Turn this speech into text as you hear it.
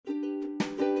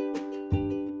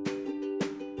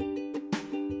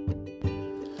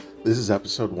This is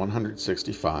episode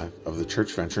 165 of the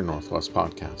Church Venture Northwest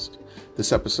podcast.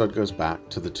 This episode goes back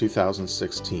to the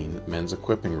 2016 Men's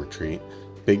Equipping Retreat,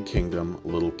 Big Kingdom,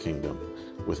 Little Kingdom,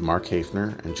 with Mark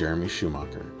Hafner and Jeremy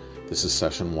Schumacher. This is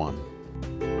session 1.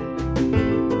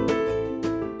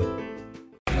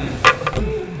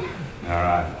 All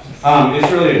right.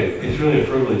 It's really a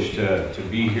privilege to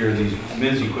be here. These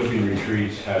men's equipping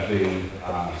retreats have been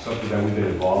something that we've been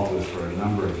involved with for a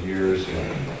number of years,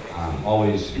 and I'm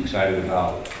always excited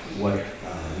about what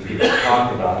we get to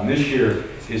talk about. And this year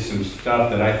is some stuff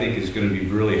that I think is going to be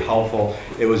really helpful.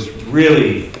 It was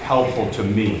really helpful to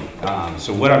me.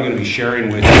 So what I'm going to be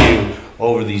sharing with you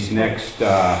over these next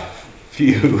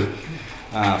few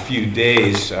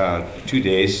days, 2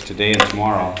 days, today and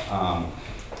tomorrow.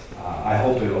 I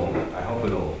hope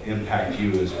it'll impact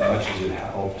you as much as it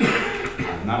helped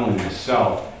not only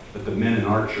myself, but the men in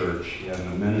our church and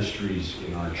the ministries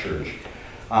in our church.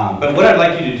 But what I'd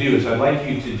like you to do is I'd like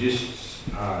you to just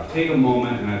take a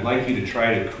moment, and I'd like you to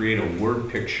try to create a word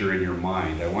picture in your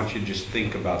mind. I want you to just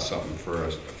think about something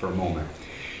for a moment.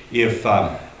 If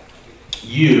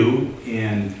you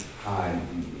and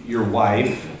your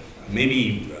wife,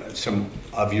 maybe some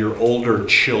of your older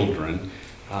children,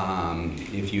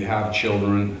 if you have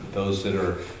children, those that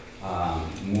are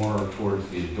more towards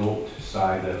the adult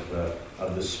side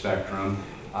of the spectrum,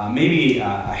 maybe a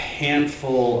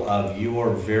handful of your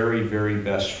very, very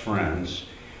best friends,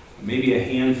 maybe a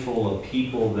handful of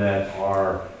people that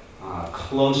are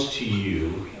close to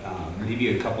you,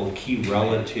 maybe a couple of key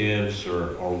relatives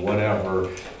or whatever,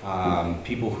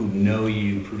 people who know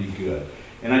you pretty good.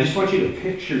 And I just want you to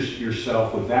picture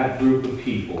yourself with that group of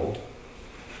people,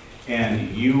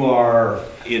 and you are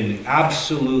in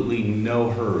absolutely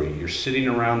no hurry. You're sitting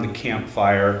around the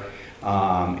campfire,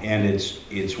 and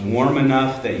it's warm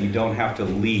enough that you don't have to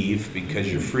leave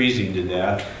because you're freezing to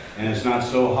death, and it's not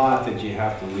so hot that you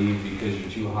have to leave because you're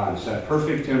too hot. It's that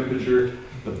perfect temperature,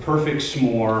 the perfect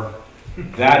s'more,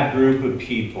 that group of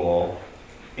people,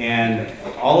 and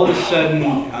all of a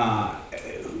sudden,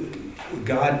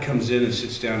 God comes in and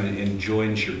sits down and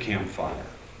joins your campfire.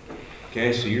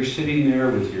 Okay, so you're sitting there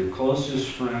with your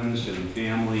closest friends and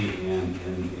family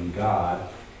and God,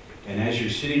 and as you're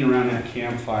sitting around that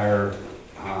campfire,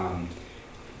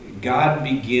 God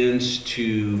begins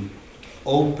to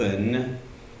open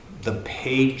the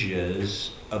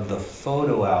pages of the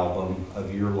photo album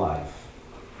of your life.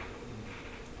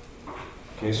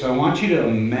 Okay, so I want you to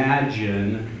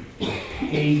imagine the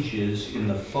pages in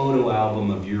the photo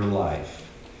album of your life.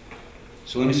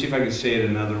 So let me see if I can say it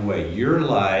another way. Your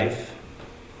life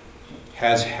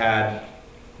has had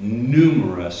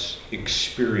numerous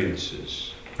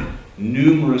experiences,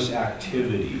 numerous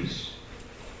activities,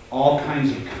 all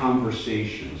kinds of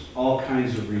conversations, all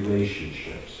kinds of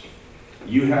relationships.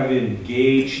 You have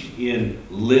engaged in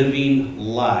living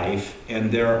life,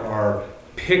 and there are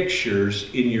pictures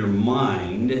in your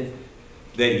mind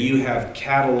that you have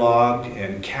cataloged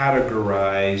and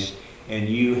categorized, and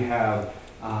you have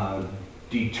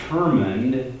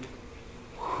determined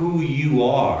who you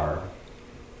are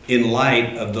in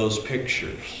light of those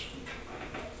pictures.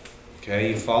 Okay,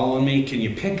 you following me? Can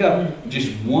you pick up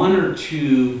just one or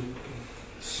two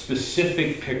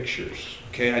specific pictures?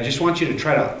 Okay, I just want you to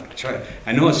try.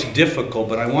 I know it's difficult,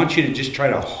 but I want you to just try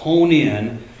to hone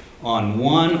in on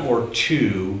one or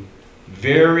two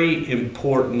very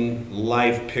important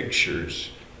life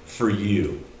pictures for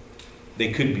you.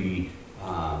 They could be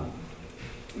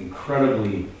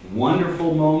incredibly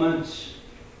wonderful moments.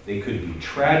 They could be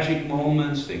tragic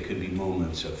moments. They could be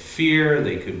moments of fear.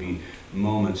 They could be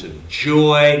moments of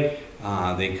joy.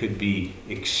 They could be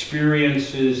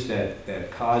experiences that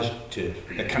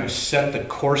kind of set the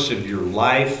course of your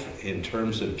life in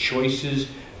terms of choices.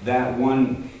 That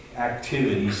one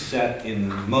activity set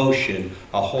in motion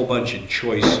a whole bunch of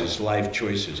choices, life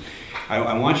choices.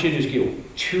 I want you to just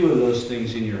get two of those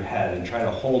things in your head and try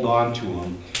to hold on to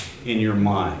them in your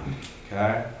mind.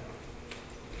 Okay?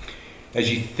 As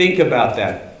you think about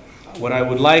that, what I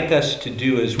would like us to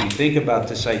do is we think about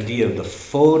this idea of the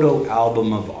photo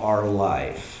album of our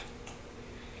life.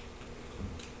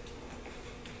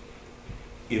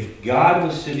 If God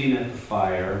was sitting at the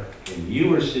fire and you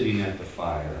were sitting at the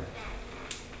fire,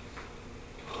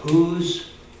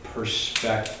 whose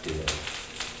perspective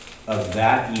of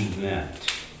that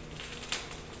event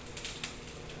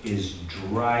is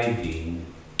driving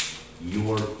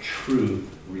your truth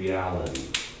reality?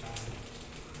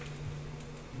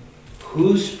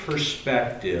 Whose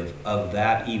perspective of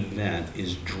that event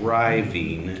is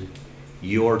driving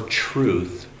your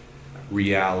truth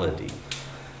reality?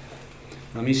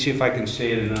 Let me see if I can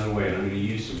say it another way. I'm going to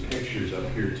use some pictures up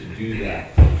here to do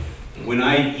that. when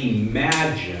I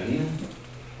imagine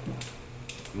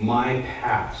my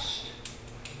past,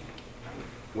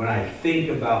 when I think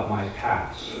about my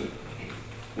past,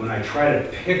 when I try to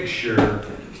picture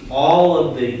all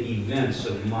of the events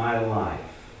of my life,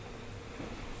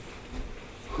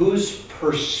 whose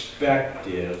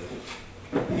perspective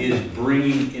is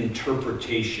bringing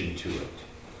interpretation to it?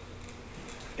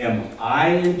 Am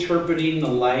I interpreting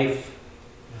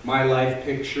my life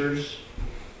pictures,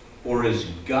 or is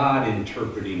God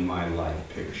interpreting my life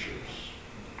pictures?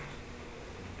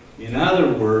 In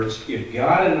other words, if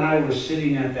God and I were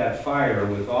sitting at that fire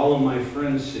with all of my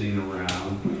friends sitting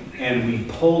around, and we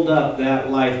pulled up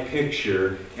that life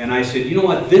picture, and I said, you know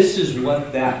what, this is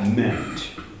what that meant.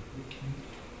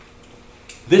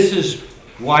 This is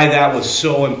why that was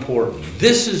so important.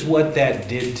 This is what that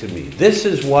did to me. This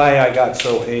is why I got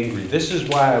so angry. This is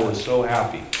why I was so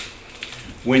happy.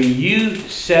 When you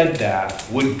said that,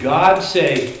 would God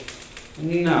say,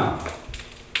 no,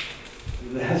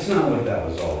 that's not what that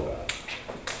was all about.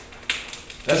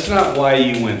 That's not why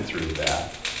you went through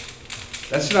that.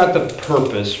 That's not the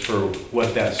purpose for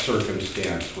what that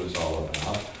circumstance was all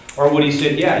about. Or would he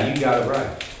say, yeah, you got it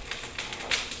right.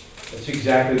 That's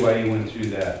exactly why you went through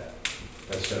that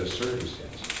set of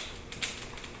circumstances.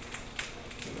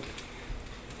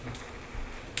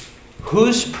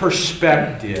 Whose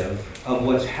perspective of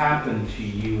what's happened to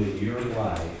you in your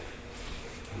life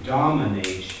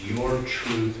dominates your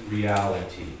truth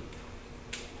reality?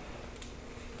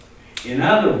 In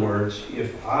other words,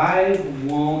 if I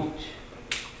won't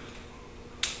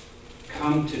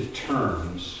come to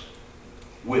terms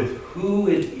with who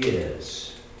it is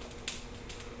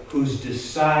who's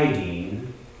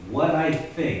deciding what I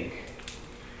think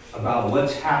about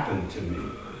what's happened to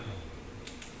me,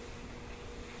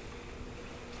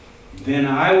 then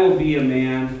I will be a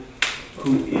man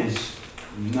who is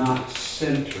not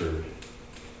centered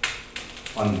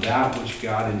on that which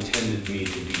God intended me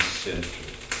to be centered.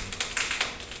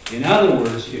 In other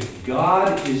words, if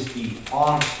God is the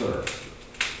author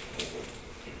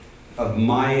of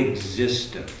my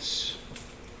existence,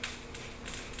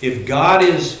 if God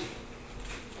is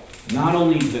not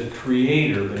only the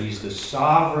creator, but he's the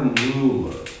sovereign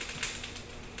ruler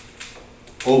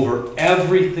over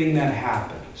everything that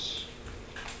happens,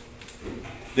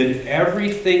 then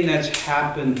everything that's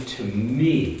happened to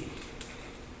me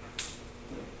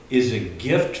is a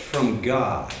gift from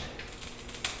God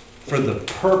for the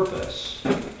purpose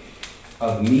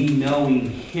of me knowing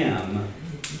him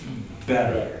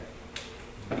better.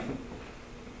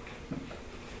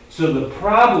 So the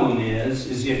problem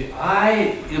is if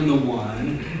I am the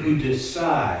one who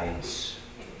decides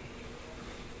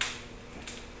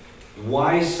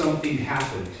why something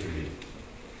happened to me,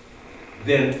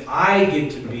 then I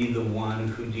get to be the one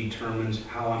who determines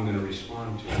how I'm going to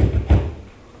respond to it.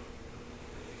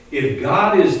 If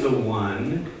God is the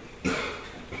one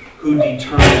who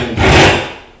determines...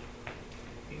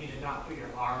 You need to not put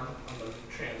your arm on the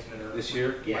transmitter. This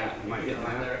here? Yeah. Am I hitting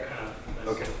that? There, it kind of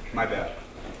Okay, my bad.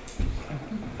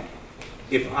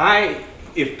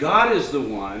 If God is the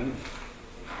one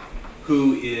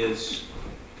who is...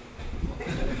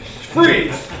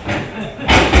 Freeze! He's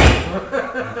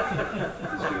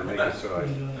going to make it so I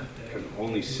can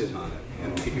only sit on it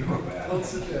and make it go bad.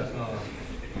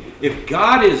 If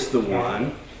God is the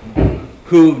one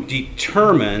who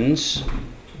determines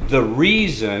the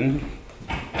reason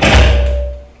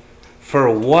for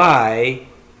why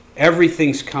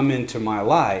everything's come into my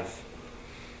life,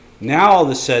 now all of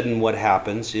a sudden what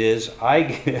happens is I've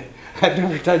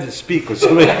never tried to speak with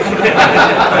somebody. And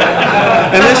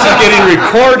this is getting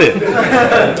recorded.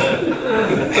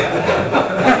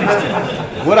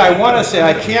 What I want to say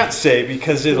I can't say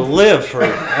because it'll live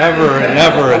forever and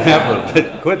ever and ever.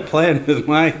 But quit playing with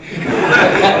my...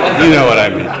 You know what I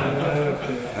mean.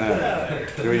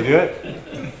 Do we do it?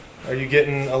 Are you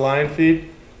getting a line feed?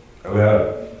 Oh,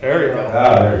 yeah. There you go.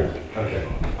 There you go. Okay.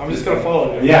 I'm just going to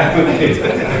follow you. Yeah, okay.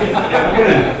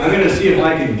 I'm gonna see if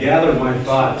I can gather my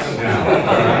thoughts now.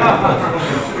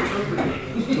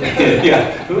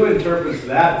 Yeah, who interprets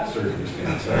that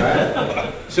circumstance, all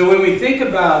right? So when we think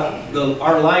about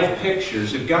our life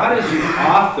pictures, if God is the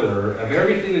author of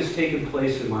everything that's taken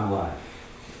place in my life,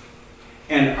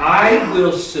 and I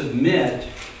will submit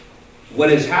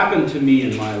what has happened to me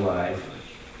in my life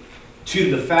to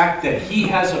the fact that he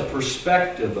has a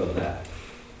perspective of that.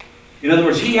 In other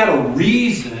words, he had a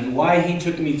reason why he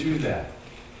took me through that.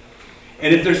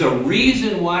 And if there's a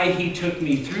reason why he took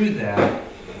me through that,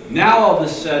 now all of a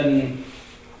sudden,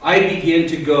 I begin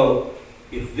to go,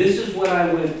 if this is what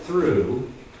I went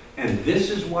through, and this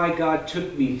is why God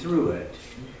took me through it,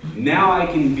 now I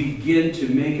can begin to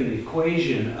make an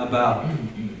equation about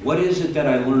what is it that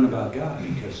I learn about God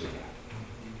because of that.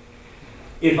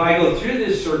 If I go through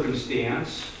this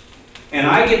circumstance, and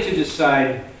I get to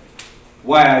decide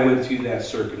why I went through that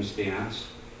circumstance,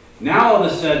 now all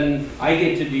of a sudden I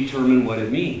get to determine what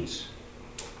it means.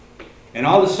 And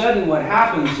all of a sudden what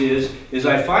happens is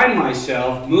I find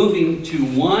myself moving to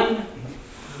one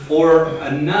or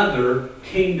another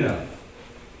kingdom.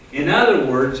 In other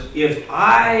words, if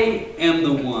I am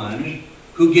the one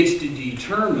who gets to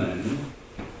determine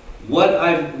what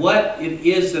it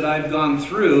is that I've gone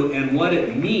through and what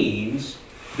it means,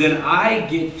 then I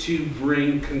get to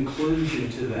bring conclusion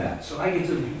to that. So I get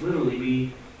to literally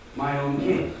be my own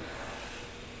king.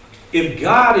 If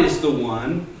God is the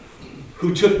one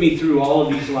who took me through all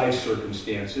of these life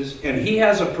circumstances, and He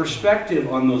has a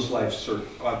perspective on those life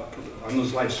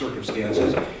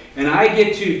circumstances, and I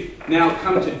get to now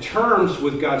come to terms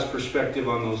with God's perspective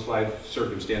on those life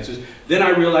circumstances, then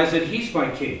I realize that He's my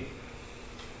king.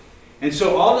 And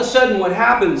so all of a sudden what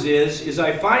happens is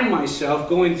I find myself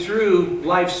going through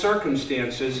life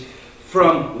circumstances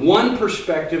from one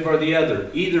perspective or the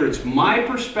other. Either it's my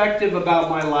perspective about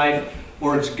my life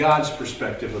or it's God's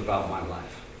perspective about my life.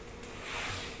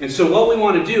 And so what we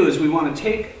want to do is we want to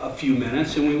take a few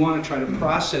minutes and we want to try to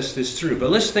process this through.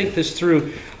 But let's think this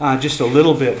through just a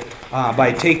little bit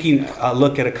by taking a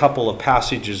look at a couple of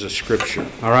passages of Scripture.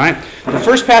 All right? The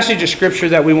first passage of Scripture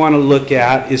that we want to look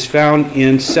at is found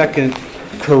in 2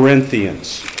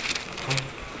 Corinthians.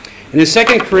 And in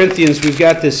 2 Corinthians, we've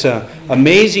got this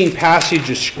amazing passage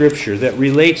of Scripture that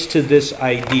relates to this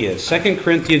idea. 2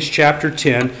 Corinthians chapter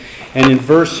 10 and in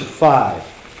verse 5.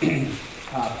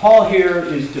 Paul here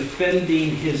is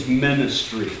defending his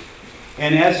ministry.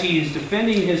 And as he is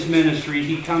defending his ministry,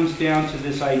 he comes down to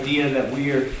this idea that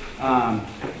we are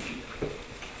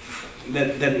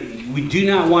that we do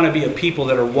not want to be a people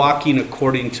that are walking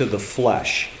according to the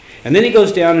flesh. And then he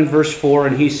goes down in verse 4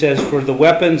 and he says, "For the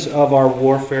weapons of our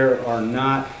warfare are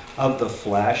not of the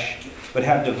flesh, but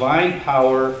have divine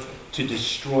power to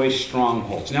destroy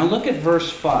strongholds." Now look at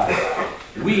verse 5.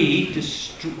 We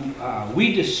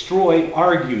destroy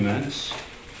arguments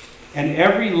and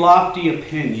every lofty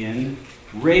opinion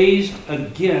raised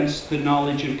against the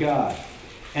knowledge of God,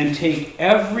 and take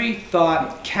every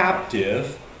thought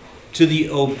captive to the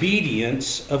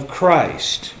obedience of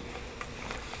Christ,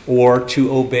 or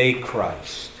to obey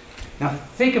Christ. Now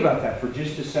think about that for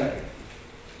just a second.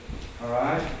 All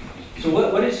right? So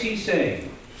what is he saying?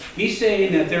 He's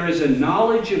saying that there is a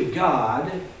knowledge of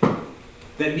God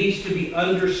that needs to be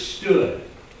understood.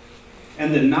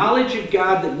 And the knowledge of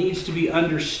God that needs to be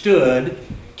understood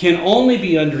can only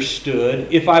be understood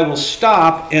if I will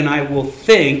stop and I will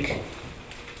think,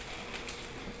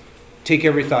 take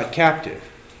every thought captive.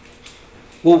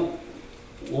 Well,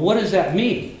 what does that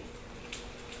mean?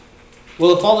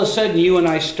 Well, if all of a sudden you and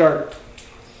I start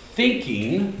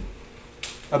thinking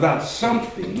about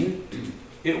something,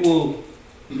 it will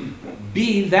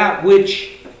be that which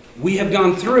we have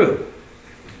gone through.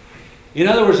 In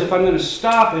other words, if I'm going to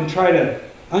stop and try to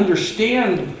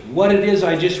understand what it is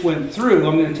I just went through,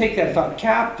 I'm going to take that thought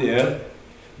captive,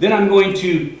 then I'm going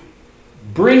to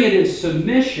bring it in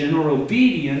submission or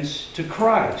obedience to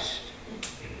Christ.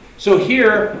 So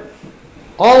here,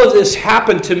 all of this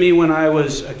happened to me when I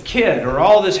was a kid, or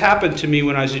all this happened to me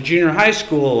when I was in junior high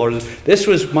school, or this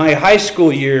was my high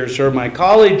school years, or my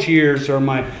college years, or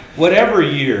my whatever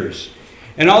years.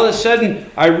 And all of a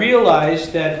sudden, I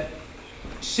realized that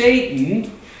Satan,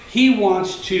 he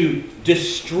wants to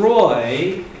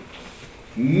destroy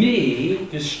me,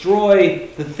 destroy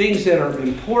the things that are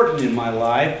important in my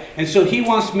life, and so he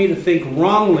wants me to think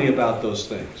wrongly about those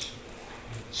things.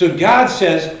 So God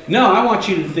says, no, I want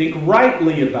you to think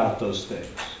rightly about those things.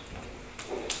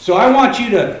 So I want you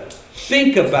to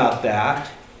think about that,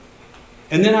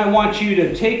 and then I want you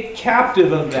to take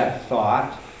captive of that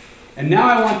thought, and now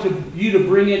I want you to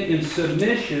bring it in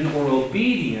submission or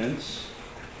obedience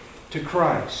to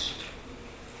Christ.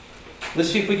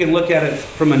 Let's see if we can look at it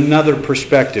from another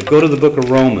perspective. Go to the book of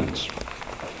Romans.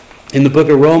 In the book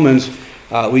of Romans,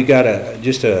 we got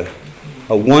just a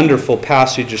wonderful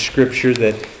passage of Scripture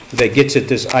that gets at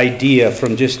this idea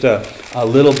from just a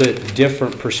little bit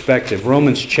different perspective.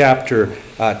 Romans chapter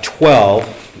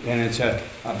 12, and it's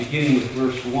beginning with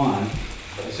verse 1.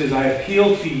 It says, "I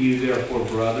appeal to you, therefore,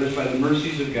 brothers, by the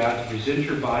mercies of God, to present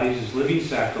your bodies as living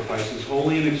sacrifices,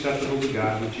 holy and acceptable to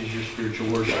God, which is your spiritual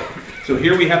worship." So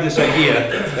here we have this idea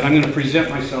that I'm going to present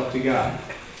myself to God.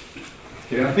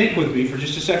 Okay, now think with me for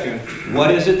just a second.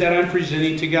 What is it that I'm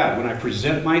presenting to God? When I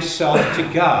present myself to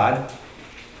God,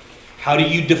 How do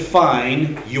you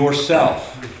define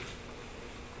yourself?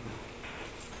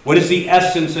 What is the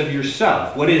essence of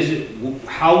yourself? What is it?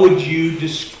 How would you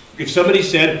if somebody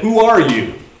said, "Who are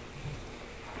you?"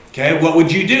 Okay, what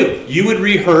would you do? You would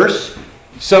rehearse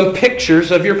some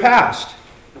pictures of your past.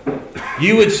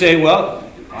 You would say, "Well,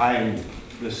 I am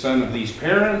the son of these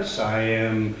parents. I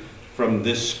am from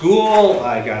this school.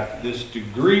 I got this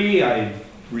degree. I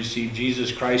received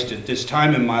Jesus Christ at this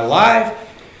time in my life.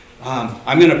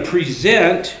 I'm going to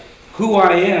present who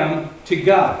I am to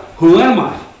God. Who am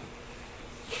I?"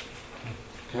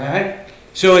 Okay?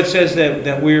 So it says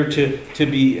that we're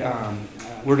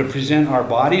we're to present our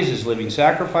bodies as living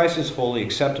sacrifices, wholly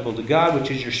acceptable to God,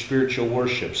 which is your spiritual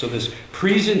worship. So this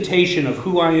presentation of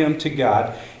who I am to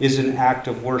God is an act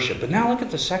of worship. But now look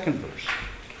at the second verse.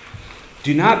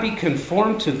 Do not be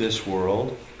conformed to this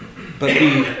world, but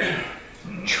be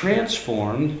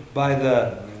transformed by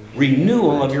the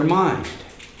renewal of your mind.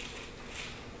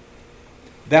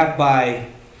 That by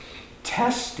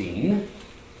testing,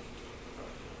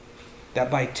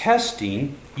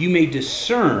 you may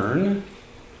discern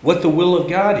what the will of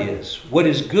God is, what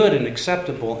is good and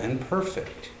acceptable and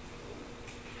perfect.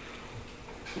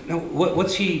 Now,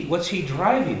 what's he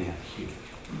driving at here?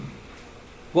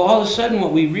 Well, all of a sudden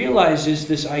what we realize is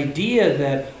this idea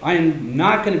that I'm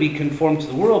not going to be conformed to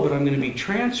the world, but I'm going to be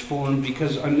transformed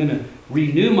because I'm going to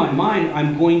renew my mind.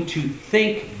 I'm going to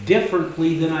think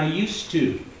differently than I used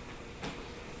to.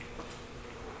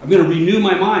 I'm going to renew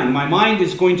my mind. My mind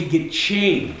is going to get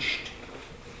changed.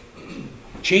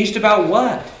 Changed about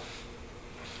what?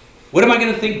 What am I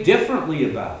going to think differently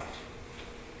about?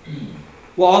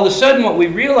 Well, all of a sudden what we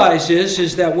realize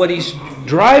is that what he's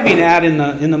driving at in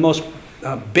the most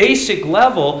basic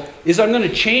level is I'm going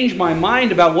to change my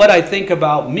mind about what I think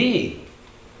about me.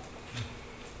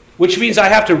 Which means I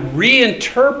have to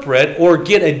reinterpret or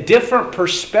get a different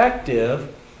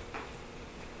perspective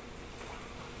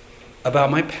about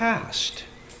my past.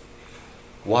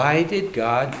 Why did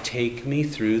God take me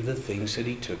through the things that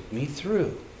He took me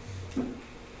through?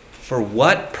 For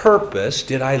what purpose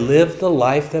did I live the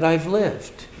life that I've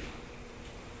lived?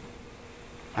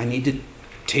 I need to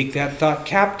take that thought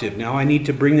captive. Now I need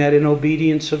to bring that in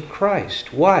obedience of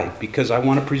Christ. Why? Because I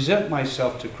want to present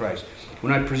myself to Christ.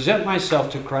 When I present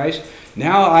myself to Christ,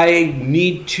 now I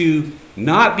need to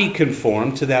not be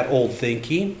conformed to that old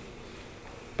thinking,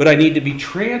 but I need to be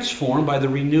transformed by the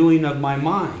renewing of my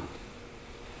mind.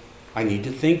 I need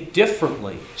to think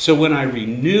differently. So when I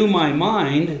renew my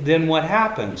mind, then what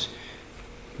happens?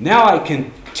 Now I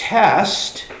can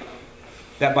test,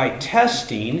 that by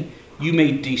testing, you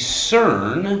may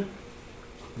discern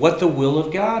what the will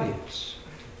of God is.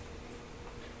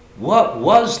 What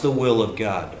was the will of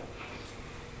God?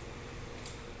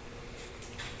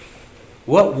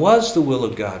 What was the will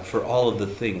of God for all of the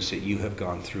things that you have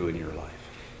gone through in your life?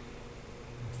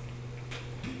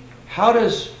 How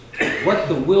does what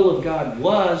the will of God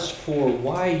was for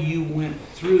why you went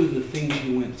through the things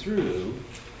you went through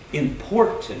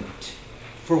important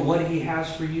for what He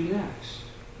has for you next?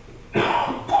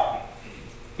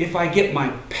 If I get my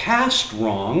past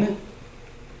wrong,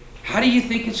 how do you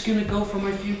think it's going to go for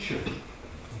my future?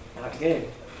 Not good.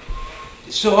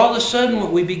 So all of a sudden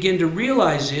what we begin to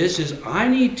realize is I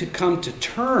need to come to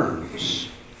terms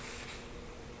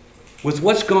with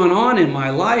what's gone on in my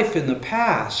life in the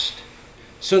past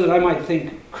so that I might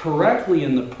think correctly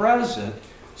in the present,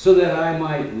 so that I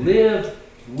might live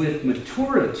with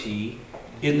maturity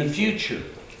in the future.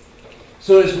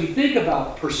 So as we think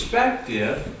about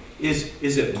perspective,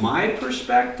 is it my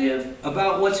perspective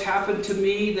about what's happened to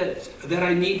me that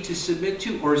I need to submit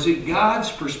to? Or is it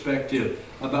God's perspective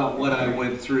about what I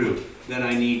went through that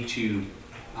I need to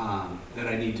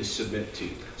submit to?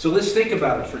 So let's think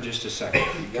about it for just a second.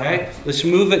 Okay? Let's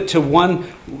move it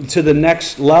to the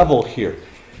next level here.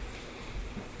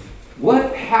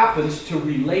 What happens to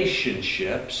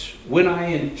relationships when I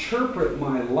interpret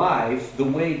my life the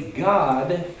way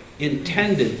God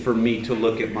intended for me to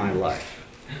look at my life?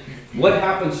 What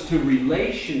happens to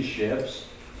relationships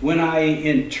when I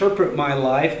interpret my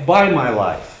life by my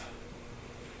life?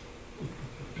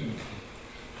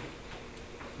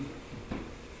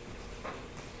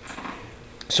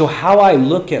 So how I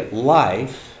look at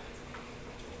life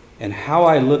and how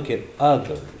I look at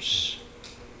others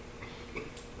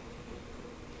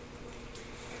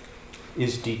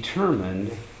is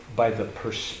determined by the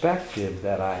perspective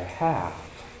that I have.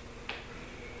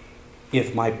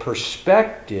 If my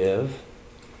perspective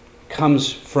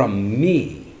comes from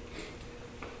me,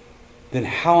 then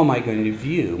how am I going to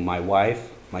view my wife,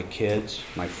 my kids,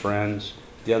 my friends,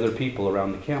 the other people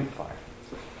around the campfire?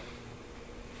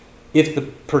 if the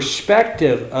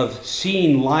perspective of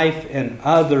seeing life and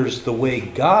others the way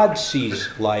God sees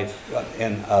life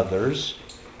and others,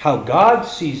 how God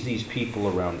sees these people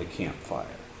around the campfire.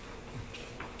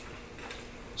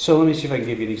 So let me see if I can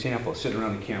give you an example. Sitting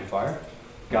around the campfire,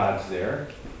 God's there,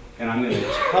 and I'm going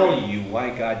to tell you why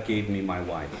God gave me my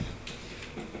wife.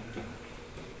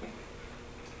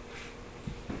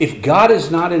 If God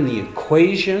is not in the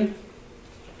equation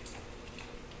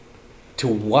to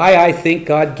why I think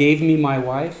God gave me my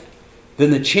wife, then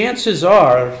the chances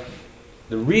are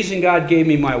the reason God gave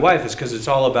me my wife is because it's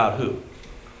all about who?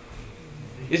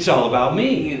 It's all about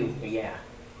me. You, yeah.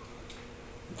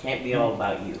 It can't be all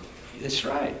about you. That's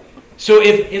right. So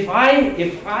if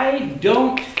I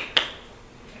don't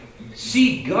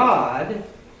see God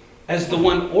as the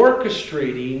one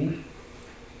orchestrating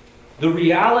the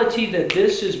reality that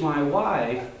this is my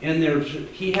wife, and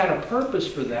he had a purpose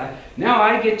for that, now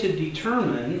I get to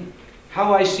determine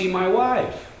how I see my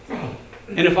wife.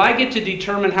 And if I get to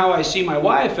determine how I see my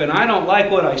wife and I don't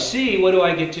like what I see, what do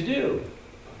I get to do?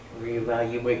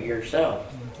 Reevaluate yourself.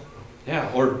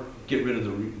 Yeah, or get rid of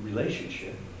the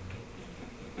relationship.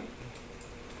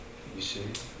 You see?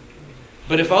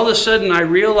 But if all of a sudden I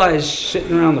realize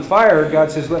sitting around the fire,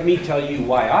 God says, let me tell you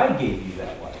why I gave you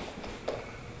that wife.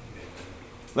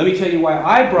 Let me tell you why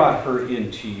I brought her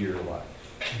into your life.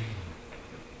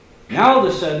 Now all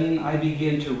of a sudden I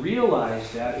begin to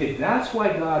realize that if that's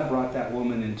why God brought that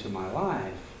woman into my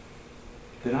life,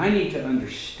 then I need to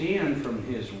understand from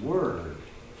His Word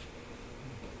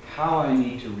how I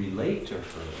need to relate to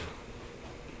her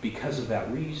because of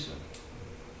that reason.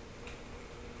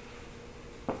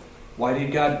 Why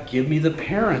did God give me the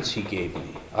parents He gave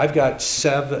me? I've got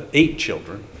 8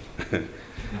 children.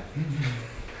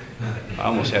 I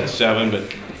almost had 7,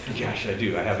 but gosh, I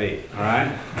do. I have 8. All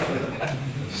right?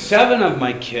 7 of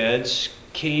my kids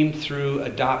came through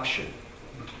adoption.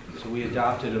 So we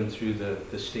adopted them through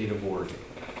the state of Oregon.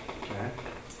 Okay?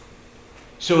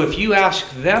 So if you ask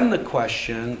them the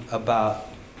question about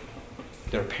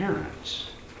their parents,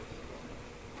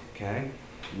 okay,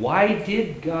 why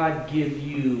did God give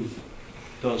you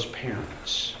those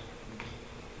parents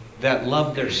that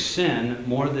loved their sin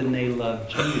more than they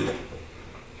loved you?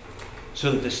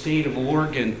 So that the state of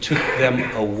Oregon took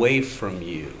them away from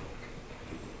you.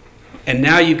 And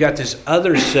now you've got this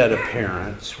other set of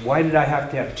parents. Why did I have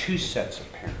to have 2 sets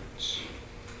of parents?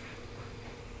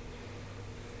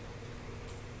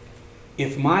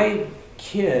 If my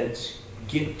kids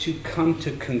get to come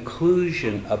to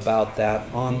conclusion about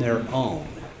that on their own,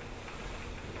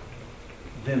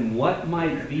 then what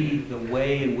might be the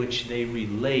way in which they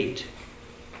relate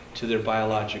to their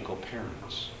biological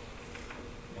parents?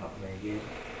 Not very good.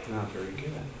 Not very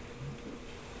good.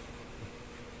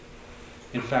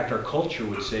 In fact, our culture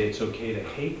would say it's okay to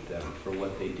hate them for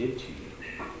what they did to you.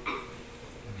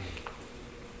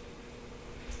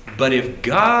 But if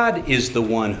God is the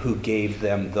one who gave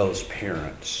them those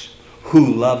parents,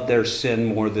 who loved their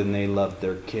sin more than they loved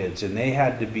their kids, and they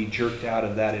had to be jerked out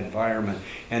of that environment,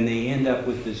 and they end up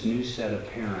with this new set of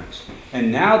parents,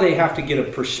 and now they have to get a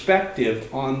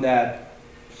perspective on that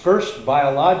first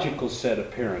biological set of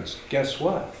parents. Guess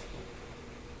what?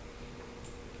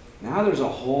 Now there's a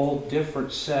whole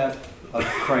different set of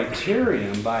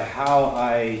criterion by how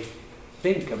I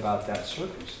think about that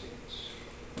circumstance.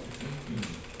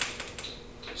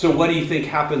 So what do you think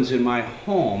happens in my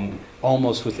home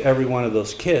almost with every one of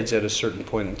those kids at a certain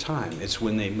point in time? It's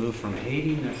when they move from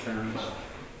hating their parents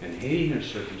and hating their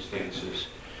circumstances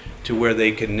to where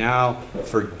they can now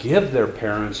forgive their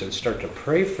parents and start to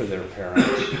pray for their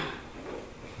parents.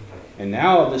 And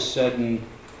now all of a sudden,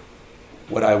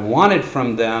 what I wanted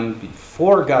from them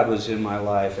before God was in my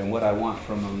life and what I want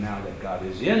from them now that God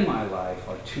is in my life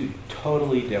are 2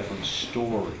 totally different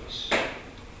stories.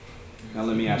 Now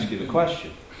let me ask you the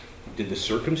question. Did the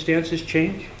circumstances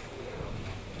change?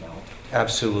 No.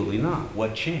 Absolutely not.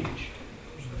 What changed?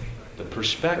 The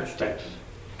perspective.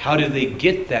 How do they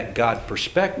get that God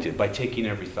perspective? By taking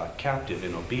every thought captive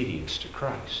in obedience to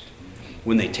Christ.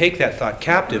 When they take that thought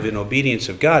captive in obedience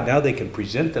of God, now they can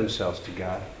present themselves to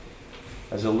God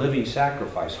as a living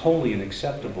sacrifice, holy and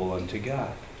acceptable unto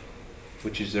God,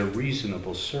 which is their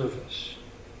reasonable service.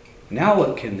 Now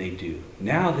what can they do?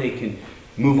 Now they can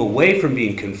move away from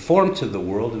being conformed to the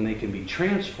world and they can be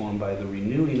transformed by the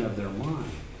renewing of their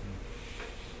mind.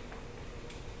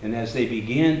 And as they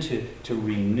begin to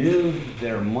renew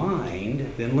their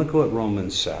mind, then look what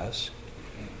Romans says.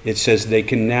 It says they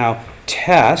can now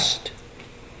test,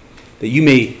 that you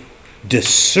may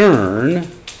discern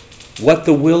what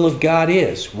the will of God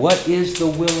is. What is the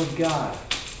will of God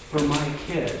for my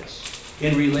kids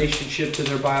in relationship to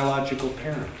their biological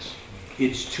parents?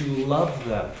 It's to love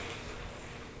them.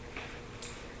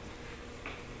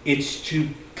 It's to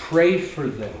pray for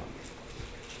them.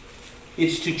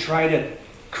 It's to try to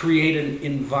create an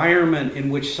environment in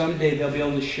which someday they'll be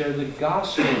able to share the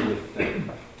gospel with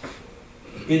them.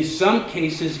 In some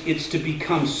cases, it's to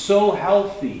become so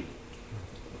healthy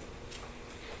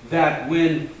that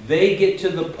when they get to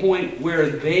the point where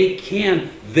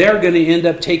they're going to end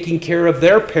up taking care of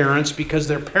their parents because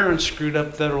their parents screwed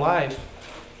up their life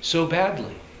so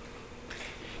badly.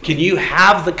 Can you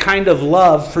have the kind of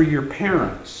love for your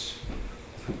parents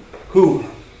who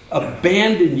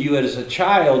abandoned you as a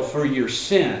child for your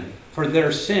sin, for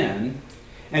their sin,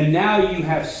 and now you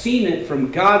have seen it from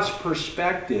God's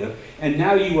perspective, and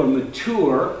now you are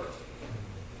mature,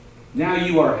 now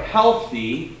you are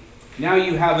healthy, now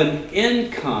you have an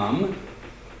income,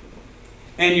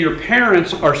 and your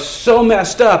parents are so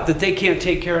messed up that they can't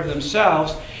take care of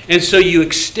themselves, and so you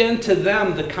extend to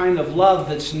them the kind of love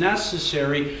that's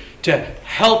necessary to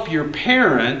help your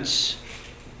parents,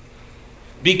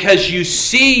 because you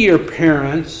see your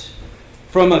parents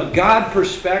from a God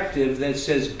perspective that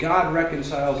says God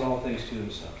reconciles all things to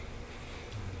himself.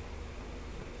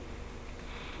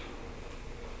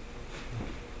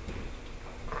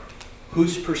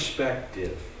 Whose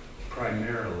perspective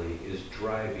primarily is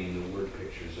driving the word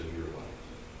pictures of your life?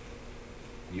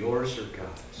 Yours or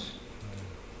God's?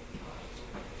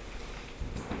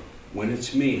 When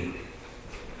it's me,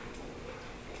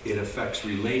 it affects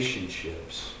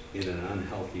relationships in an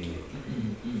unhealthy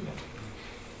manner.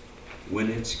 When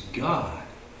it's God,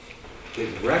 it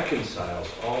reconciles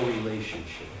all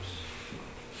relationships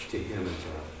to Him and to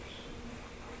others.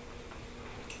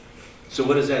 So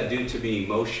what does that do to me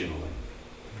emotionally?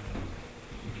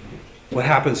 What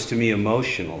happens to me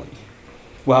emotionally?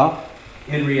 Well,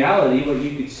 in reality, what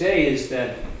you could say is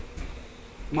that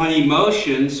my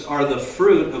emotions are the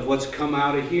fruit of what's come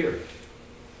out of here.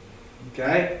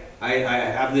 Okay? I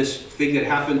have this thing that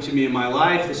happened to me in my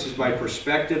life. This is my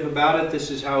perspective about it. This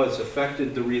is how it's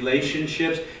affected the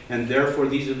relationships. And therefore,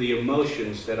 these are the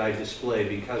emotions that I display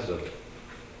because of it.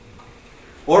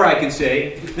 Or I could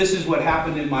say, this is what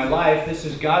happened in my life. This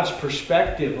is God's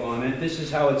perspective on it. This is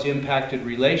how it's impacted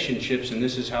relationships. And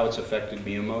this is how it's affected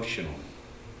me emotionally.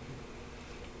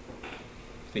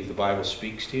 Think the Bible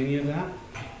speaks to any of that?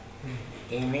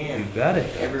 Amen. You bet it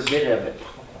does. Every bit of it.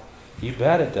 You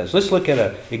bet it does. Let's look at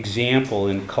an example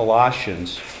in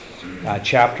Colossians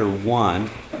chapter 1.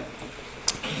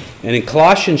 And in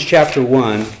Colossians chapter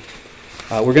 1,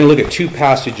 we're going to look at two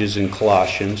passages in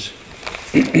Colossians.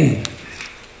 The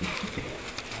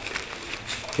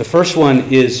first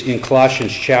one is in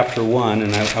Colossians chapter 1,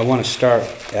 and I want to start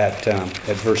at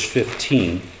verse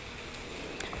 15.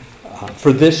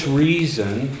 For this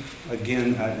reason,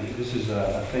 again, this is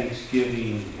a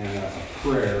Thanksgiving and a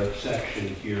prayer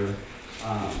section here.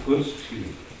 Oops, excuse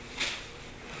me.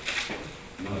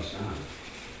 No, it's not.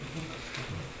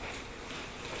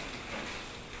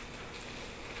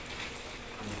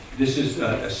 This is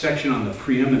a section on the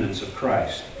preeminence of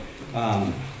Christ.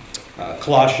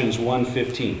 Colossians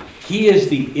 1:15. He is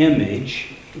the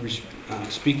image,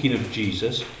 speaking of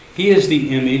Jesus, He is the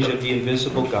image of the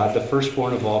invisible God, the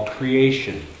firstborn of all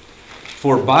creation.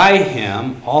 For by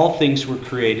Him all things were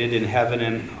created in heaven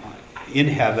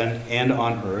and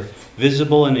on earth,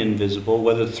 visible and invisible,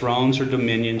 whether thrones or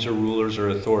dominions or rulers or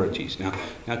authorities.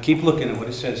 Now keep looking at what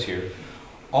it says here.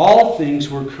 All things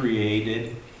were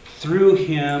created through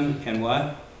Him and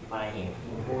what? By Him.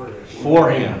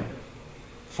 For Him.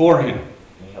 For Him.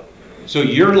 Yep. So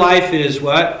your life is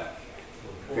what?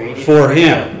 Created For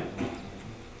Him.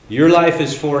 Your life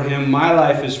is for Him. My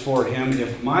life is for Him.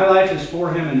 If my life is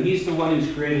for Him and He's the one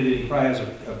who's created it, He probably has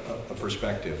a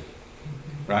perspective.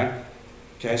 Right?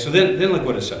 Okay, so then look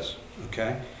what it says.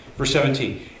 Okay? Verse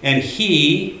 17. And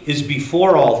He is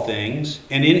before all things,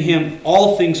 and in Him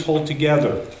all things hold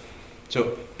together.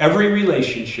 So every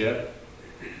relationship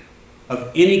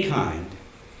of any kind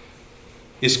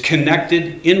is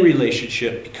connected in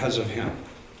relationship because of Him.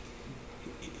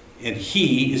 And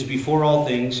He is before all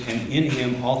things, and in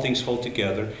Him all things hold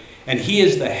together. And He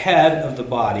is the head of the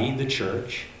body, the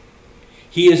church.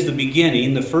 He is the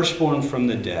beginning, the firstborn from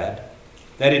the dead,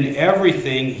 that in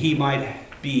everything He might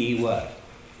be what?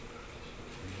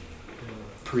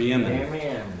 Preeminent.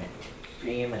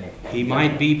 Preeminent. He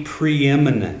might be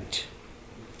preeminent.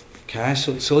 Okay,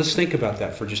 so let's think about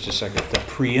that for just a second. The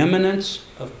preeminence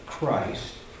of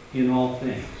Christ in all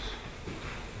things.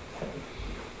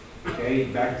 Okay,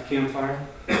 back to the campfire.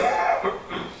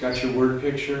 Got your word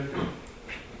picture?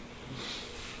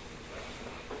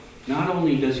 Not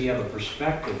only does He have a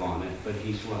perspective on it, but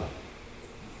He's what?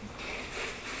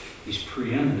 He's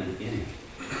preeminent in it.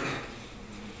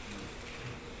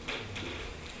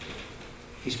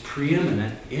 He's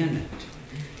preeminent in it.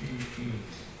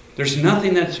 There's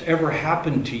nothing that's ever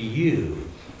happened to you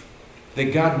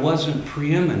that God wasn't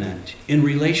preeminent in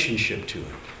relationship to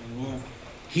it. Amen.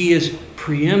 He is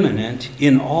preeminent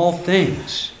in all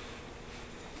things.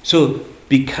 So,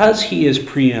 because he is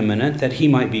preeminent, that he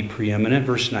might be preeminent,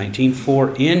 verse 19,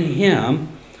 for in him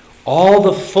all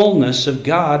the fullness of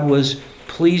God was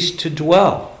pleased to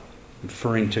dwell,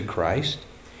 referring to Christ,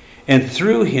 and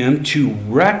through him to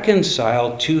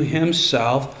reconcile to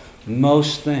himself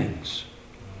most things.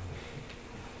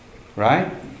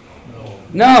 Right?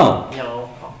 No.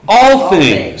 No. All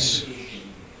things.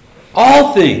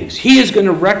 All things. He is going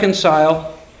to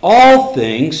reconcile all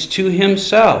things to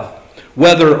himself,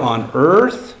 whether on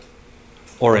earth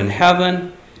or in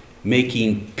heaven,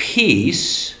 making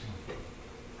peace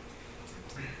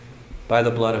by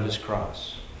the blood of his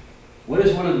cross. What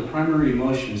is one of the primary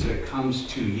emotions that comes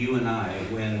to you and I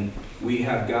when we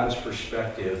have God's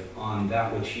perspective on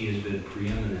that which he has been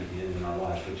preeminent in our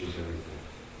life, which is everything?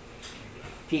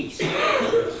 Peace.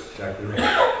 Exactly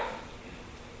right.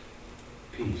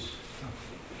 Peace.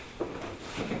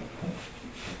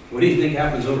 What do you think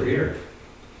happens over here?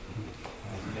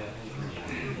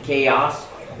 Chaos.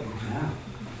 Yeah.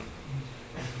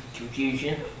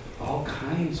 Confusion. All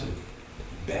kinds of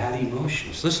bad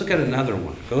emotions. Let's look at another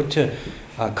one. Go to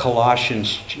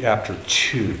Colossians chapter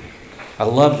 2. I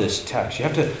love this text. You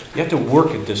have to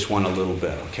work at this one a little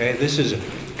bit, okay? This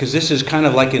is kind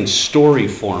of like in story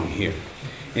form here.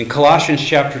 In Colossians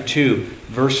chapter 2,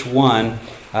 verse 1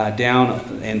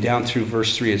 down through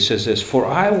verse 3, it says this: "For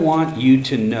I want you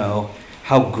to know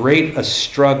how great a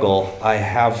struggle I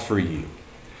have for you."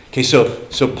 Okay,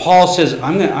 so Paul says,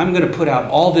 I'm going to put out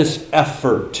all this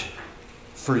effort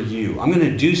for you. I'm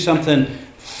going to do something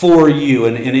for you,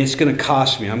 and it's going to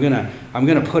cost me. I'm going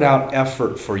to put out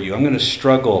effort for you. I'm going to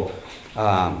struggle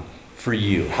for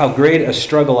you. How great a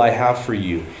struggle I have for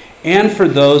you, and for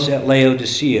those at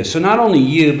Laodicea. So not only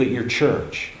you, but your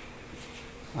church.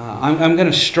 I'm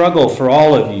going to struggle for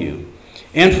all of you,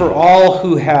 and for all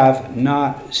who have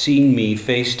not seen me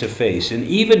face to face. And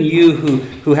even you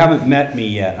who haven't met me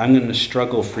yet, I'm going to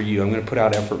struggle for you. I'm going to put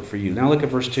out effort for you. Now look at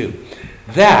verse 2.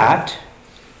 That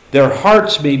their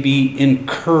hearts may be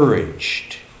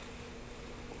encouraged,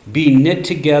 be knit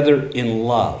together in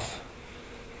love,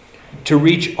 to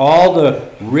reach all the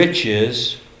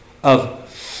riches of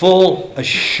full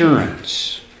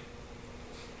assurance.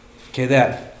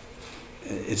 Okay,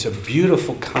 it's a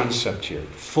beautiful concept here.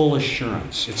 Full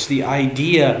assurance. It's the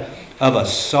idea of a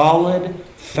solid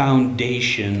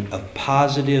foundation of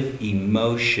positive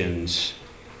emotions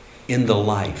in the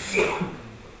life.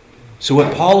 So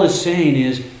what Paul is saying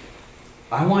is,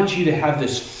 I want you to have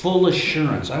this full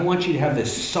assurance. I want you to have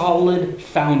this solid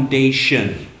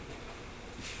foundation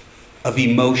of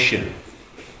emotion.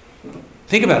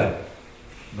 Think about it.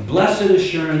 Blessed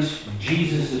assurance,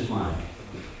 Jesus is mine.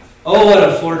 Oh, what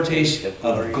a foretaste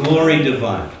of glory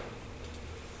divine.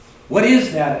 What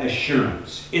is that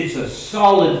assurance? It's a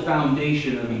solid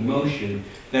foundation of emotion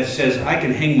that says, I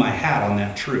can hang my hat on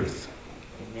that truth.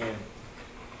 Amen.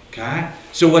 Okay?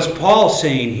 So what's Paul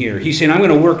saying here? He's saying, I'm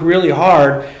going to work really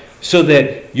hard so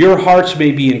that your hearts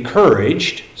may be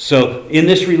encouraged. So in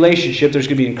this relationship, there's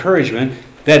going to be encouragement,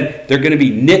 that they're going to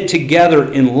be knit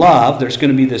together in love. There's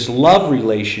going to be this love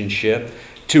relationship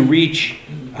to reach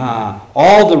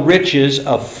all the riches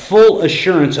of full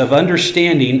assurance of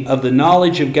understanding of the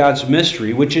knowledge of God's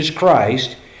mystery, which is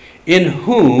Christ, in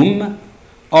whom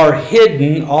are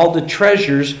hidden all the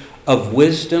treasures of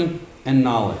wisdom and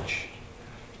knowledge.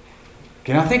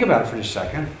 Okay, now think about it for just a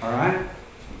second, all right?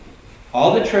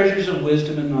 All the treasures of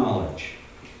wisdom and knowledge.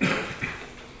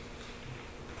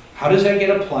 How does that get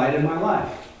applied in my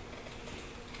life?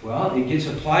 Well, it gets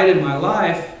applied in my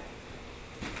life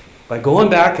by going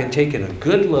back and taking a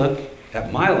good look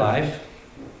at my life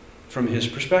from his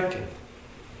perspective.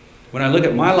 When I look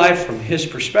at my life from his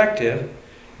perspective,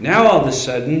 now all of a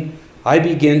sudden I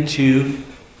begin to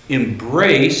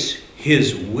embrace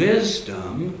his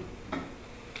wisdom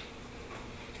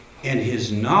and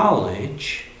his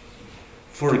knowledge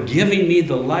for giving me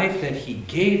the life that he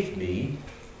gave me,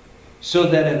 so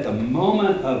that at the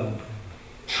moment of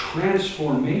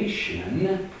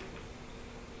transformation,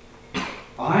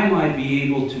 I might be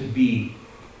able to be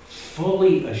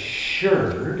fully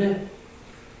assured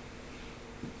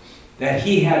that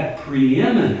he had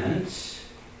preeminence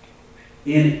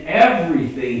in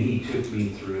everything he took me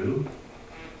through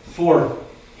for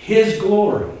his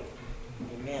glory.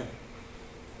 Amen.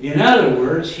 In other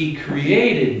words, he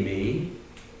created me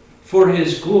for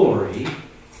his glory,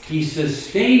 He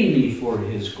sustained me for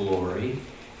His glory.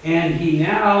 And He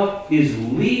now is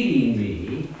leading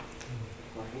me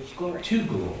For His glory. to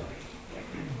glory.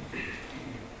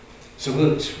 So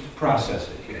let's process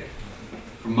it here.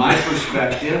 From my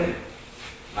perspective,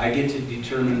 I get to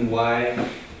determine why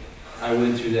I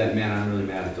went through that. Man, I'm really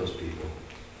mad at those people.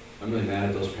 I'm really mad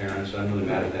at those parents. I'm really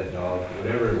mad at that dog.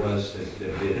 Whatever it was that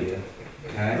did you.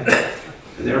 Okay?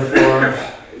 And therefore,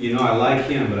 I like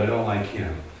him, but I don't like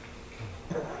him.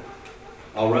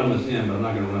 I'll run with him, but I'm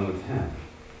not going to run with him.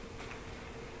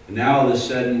 And now all of a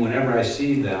sudden, whenever I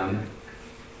see them,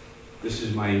 this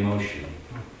is my emotion.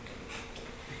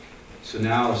 So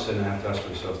now all of a sudden I have to ask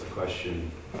myself the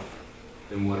question,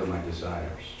 then what are my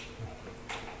desires?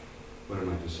 What are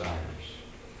my desires?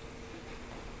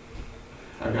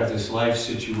 I've got this life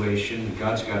situation.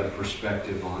 God's got a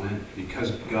perspective on it.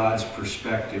 Because God's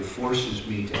perspective forces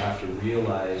me to have to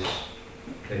realize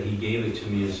that He gave it to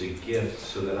me as a gift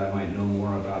so that I might know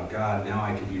more about God. Now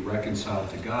I can be reconciled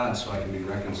to God so I can be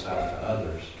reconciled to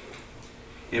others.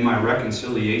 In my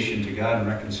reconciliation to God and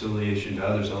reconciliation to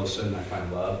others, all of a sudden I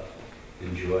find love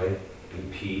and joy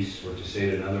and peace. Or to say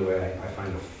it another way, I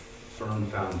find a firm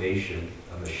foundation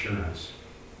of assurance,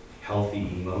 healthy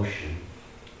emotion.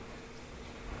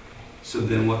 So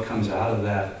then what comes out of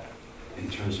that in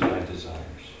terms of my desires?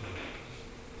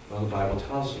 Well, the Bible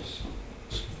tells us.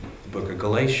 The book of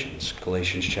Galatians,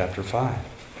 Galatians chapter 5.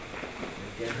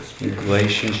 In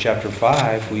Galatians chapter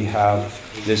 5, we have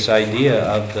this idea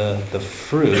of the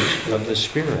fruit of the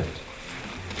Spirit.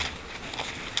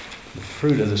 The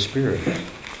fruit of the Spirit.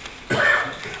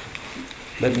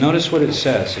 But notice what it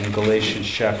says in Galatians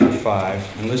chapter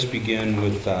 5, and let's begin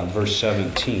with verse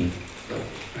 17.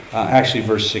 Actually,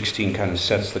 verse 16 kind of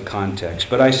sets the context.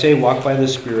 But I say, walk by the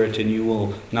Spirit, and you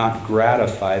will not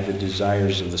gratify the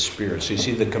desires of the Spirit. So you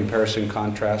see the comparison,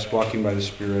 contrast, walking by the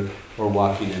Spirit or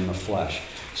walking in the flesh.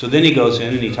 So then he goes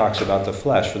in and he talks about the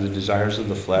flesh. For the desires of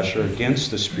the flesh are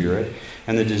against the Spirit,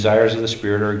 and the desires of the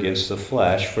Spirit are against the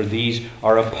flesh. For these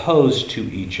are opposed to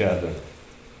each other,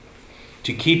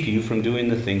 to keep you from doing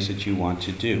the things that you want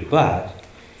to do. But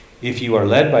if you are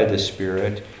led by the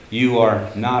Spirit, you are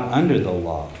not under the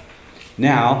law.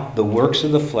 Now, the works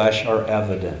of the flesh are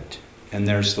evident. And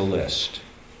there's the list.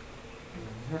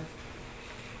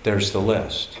 There's the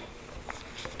list.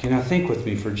 Okay, now think with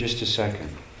me for just a second.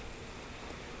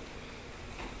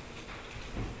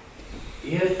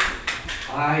 If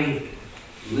I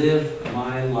live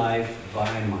my life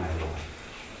by my life,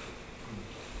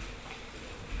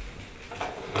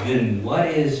 then what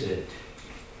is it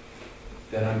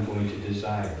that I'm going to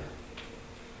desire?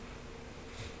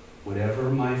 Whatever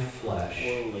my flesh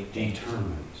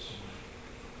determines.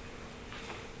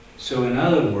 So in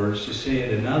other words, to say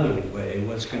it another way,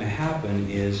 what's going to happen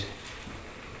is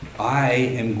I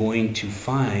am going to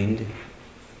find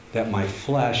that my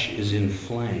flesh is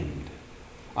inflamed.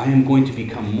 I am going to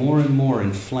become more and more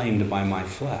inflamed by my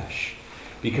flesh.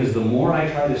 Because the more I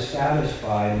try to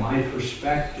satisfy my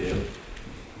perspective,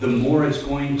 the more it's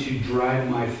going to drive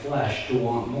my flesh to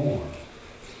want more.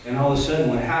 And all of a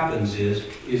sudden what happens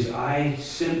is I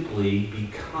simply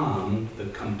become the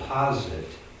composite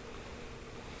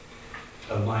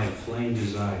of my inflamed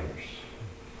desires.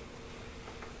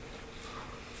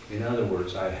 In other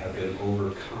words, I have been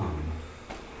overcome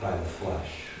by the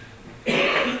flesh.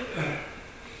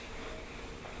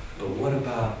 But what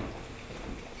about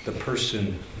the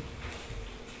person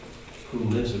who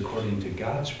lives according to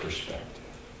God's perspective?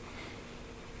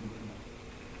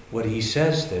 What he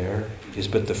says there is,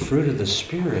 but the fruit of the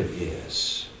Spirit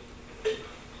is.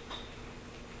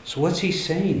 So what's he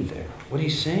saying there? What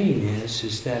he's saying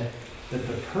is that the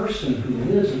person who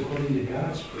lives according to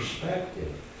God's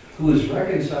perspective, who is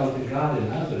reconciled to God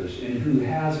and others, and who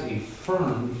has a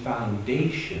firm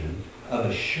foundation of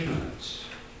assurance,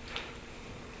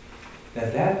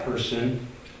 that person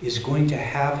is going to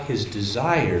have his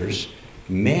desires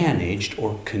managed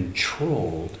or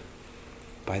controlled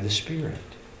by the Spirit.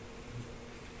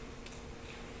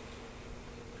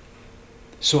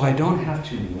 So I don't have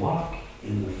to walk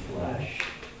in the flesh,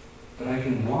 but I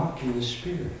can walk in the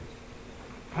Spirit.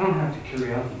 I don't have to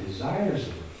carry out the desires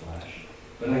of the flesh,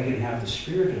 but I can have the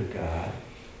Spirit of God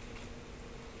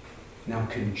now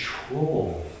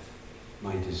control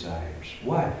my desires.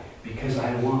 Why? Because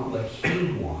I want what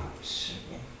He wants,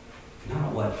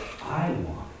 not what I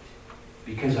want.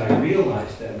 Because I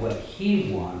realize that what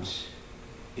He wants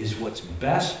is what's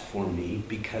best for me,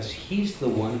 because He's the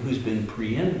one who's been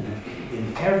preeminent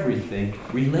in everything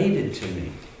related to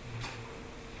me.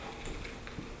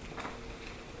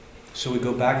 So we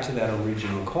go back to that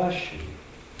original question.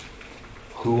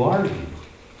 Who are you?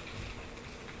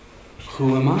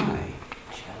 Who am I?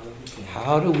 Child of the King.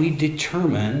 How do we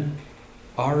determine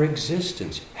our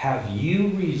existence? Have you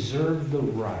reserved the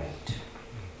right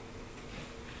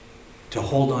to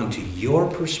hold on to your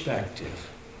perspective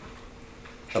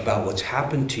about what's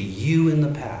happened to you in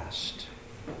the past?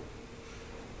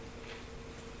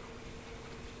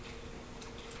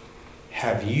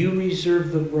 Have you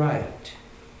reserved the right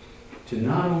to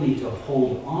not only to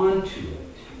hold on to it,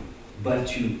 but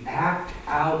to act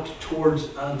out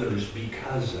towards others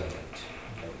because of it?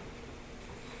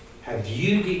 Have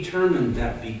you determined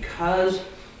that because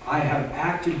I have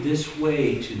acted this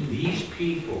way to these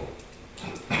people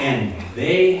and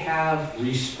they have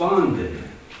responded,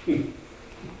 In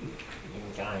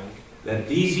kind. that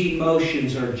these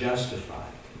emotions are justified?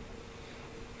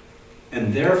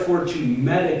 And therefore, to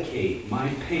medicate my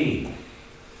pain,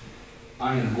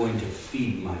 I am going to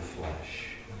feed my flesh.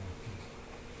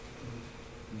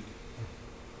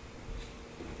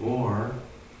 Or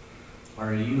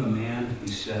are you a man who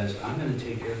says, I'm going to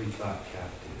take every thought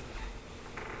captive.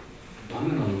 I'm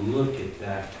going to look at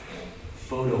that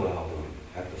photo album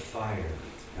at the fire,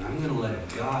 and I'm going to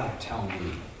let God tell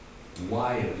me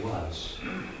why it was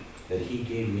that He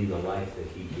gave me the life that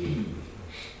He gave me.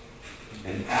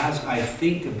 And as I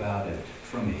think about it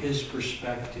from His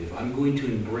perspective, I'm going to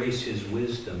embrace His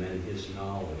wisdom and His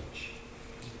knowledge.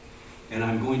 And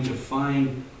I'm going to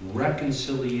find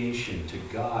reconciliation to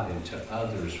God and to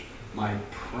others, my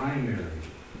primary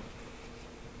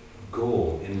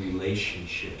goal in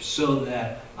relationships, so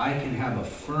that I can have a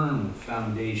firm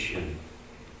foundation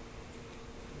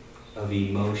of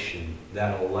emotion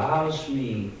that allows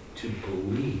me to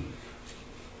believe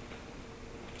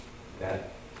that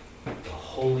the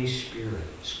Holy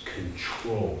Spirit's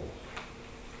control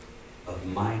of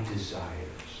my desires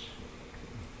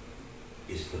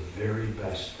is the very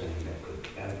best thing that could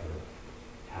ever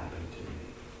happen to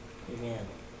me. Amen.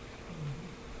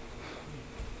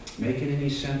 Making any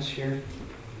sense here?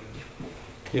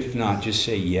 If not, just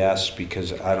say yes,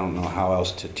 because I don't know how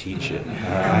else to teach it. All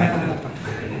right?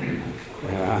 All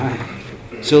right.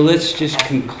 So let's just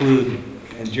conclude.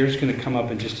 And Jared's going to come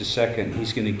up in just a second.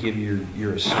 He's going to give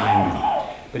your assignment.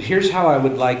 But here's how I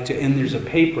would like to, and there's a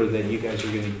paper that you guys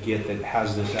are going to get that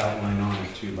has this outline on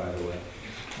it too, by the way.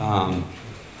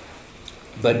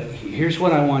 But here's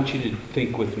what I want you to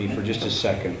think with me for just a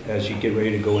second as you get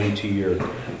ready to go into your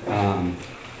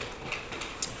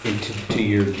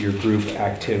your group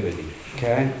activity.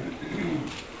 Okay?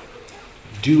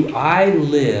 Do I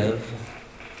live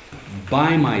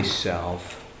by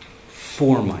myself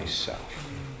for myself?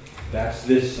 That's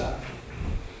this side.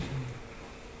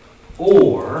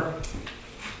 Or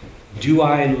do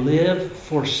I live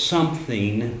for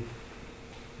something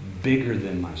bigger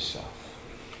than myself?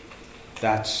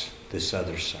 That's this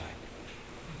other side.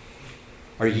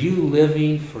 Are you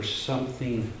living for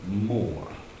something more?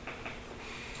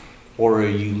 Or are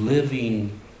you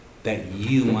living that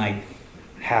you might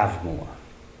have more?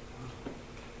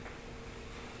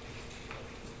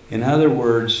 In other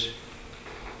words,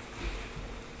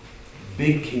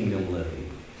 big kingdom living,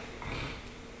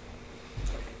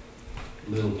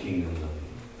 little kingdom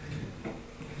living.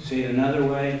 Say it another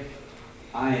way,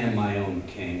 I am my own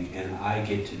king and I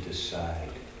get to decide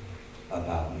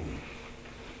about me.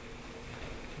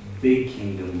 Big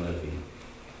kingdom living.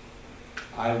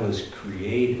 I was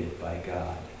created by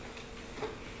God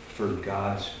for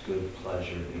God's good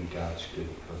pleasure and God's good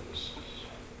purposes.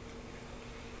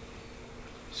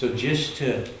 So just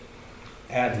to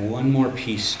add one more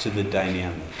piece to the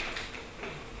dynamic.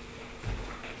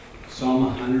 Psalm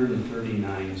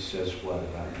 139 says what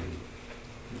about you?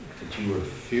 That you were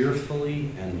fearfully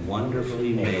and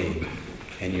wonderfully made,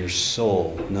 and your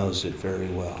soul knows it very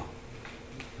well.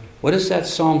 What does that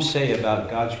psalm say about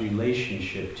God's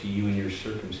relationship to you and your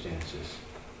circumstances?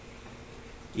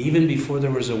 Even before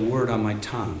there was a word on my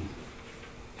tongue,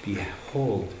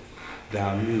 behold,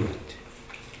 thou knew it.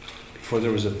 Before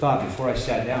there was a thought, before I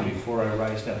sat down, before I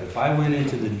rised up. If I went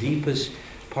into the deepest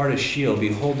part of Sheol,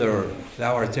 behold,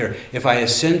 thou art there. If I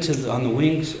ascend on the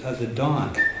wings of the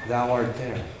dawn, thou art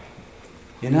there.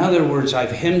 In other words,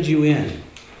 I've hemmed you in,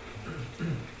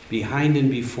 behind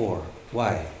and before.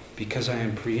 Why? Because I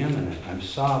am preeminent. I'm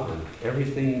sovereign.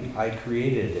 Everything, I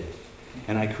created it.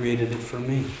 And I created it for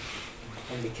me.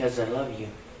 And because I love you.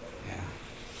 Yeah.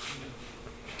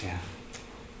 Yeah.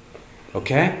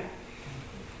 Okay?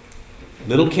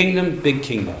 Little kingdom, big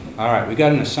kingdom. All right, we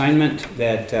got an assignment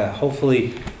that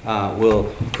hopefully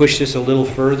will push this a little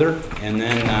further, and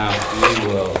then we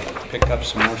will pick up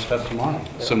some more stuff tomorrow.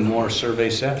 Some more survey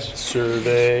says.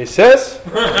 Survey says.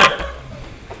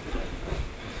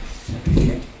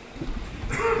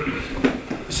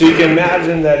 So you can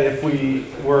imagine that if we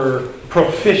were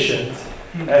proficient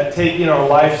at taking our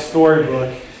life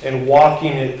storybook and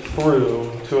walking it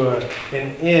through to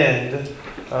an end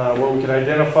where we could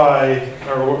identify,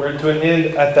 or to an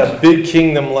end at that big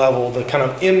kingdom level, the kind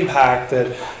of impact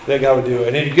that God would do.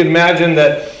 And if you could imagine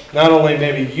that not only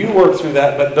maybe you work through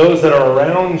that, but those that are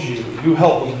around you, you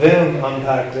help them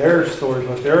unpack their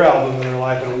storybook, their album in their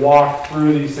life, and walk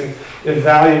through these things,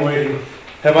 evaluating,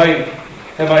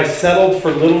 have I settled for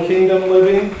little kingdom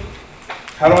living?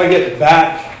 How do I get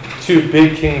back to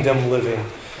big kingdom living?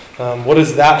 What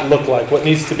does that look like? What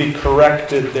needs to be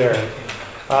corrected there?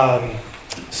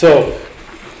 So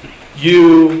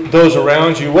you, those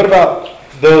around you, what about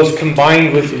those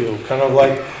combined with you? Kind of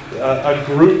like a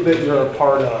group that you're a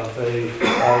part of, a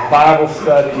Bible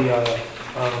study,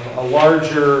 a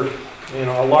larger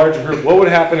group. What would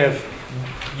happen if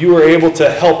you were able to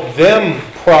help them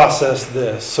process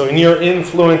this? So in your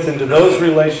influence into those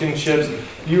relationships,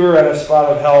 you were at a spot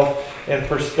of health and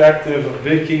perspective of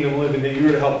big kingdom living, that you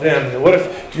were to help them. And what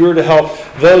if you were to help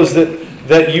those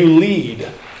that you lead,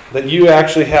 that you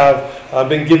actually have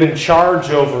been given charge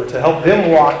over, to help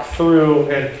them walk through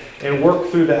and work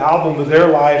through the album of their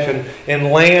life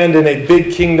and land in a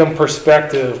big kingdom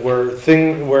perspective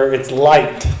where it's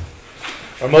light.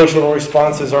 Emotional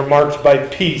responses are marked by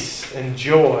peace and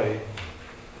joy.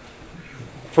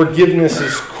 Forgiveness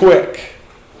is quick.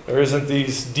 There isn't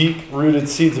these deep-rooted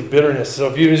seeds of bitterness.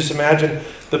 So if you just imagine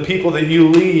the people that you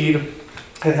lead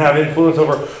and have influence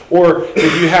over, or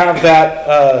if you have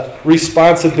that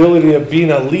responsibility of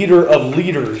being a leader of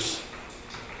leaders,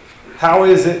 how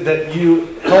is it that you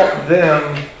help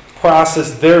them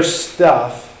process their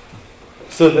stuff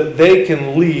so that they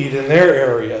can lead in their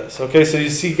areas? Okay, so you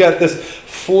see, you got this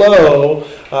flow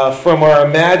from our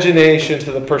imagination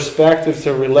to the perspective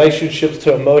to relationships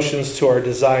to emotions to our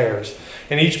desires.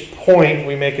 And each point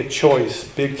we make a choice,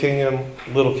 big kingdom,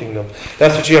 little kingdom.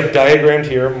 That's what you have diagrammed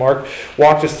here. Mark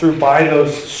walked us through by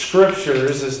those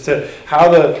scriptures as to how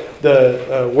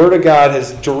the Word of God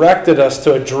has directed us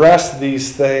to address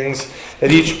these things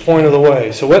at each point of the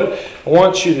way. So what I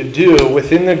want you to do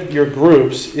within your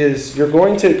groups is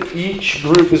each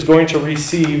group is going to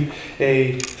receive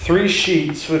 3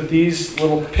 sheets with these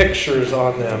little pictures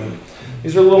on them.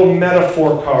 These are little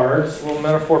metaphor cards, little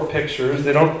metaphor pictures.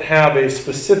 They don't have a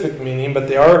specific meaning, but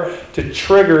they are to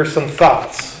trigger some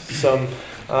thoughts, some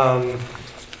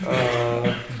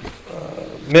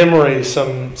memories,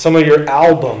 some of your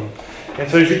album. And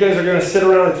so as you guys are going to sit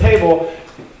around a table,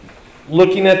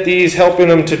 looking at these, helping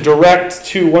them to direct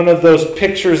to one of those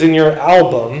pictures in your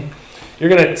album, you're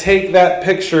going to take that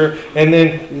picture and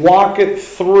then walk it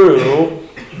through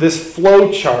this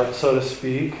flow chart, so to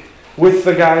speak, with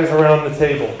the guys around the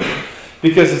table.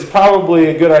 Because it's probably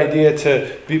a good idea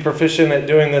to be proficient at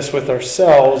doing this with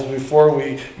ourselves before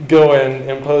we go and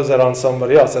impose that on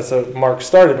somebody else. That's what Mark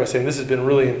started by saying, this has been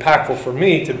really impactful for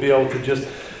me to be able to just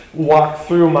walk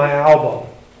through my album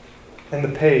and the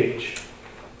page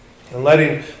and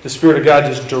letting the Spirit of God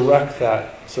just direct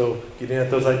that. So getting at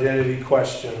those identity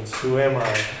questions. Who am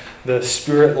I? The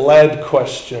Spirit-led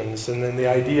questions, and then the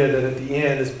idea that at the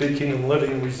end, this big kingdom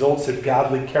living results in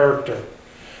godly character,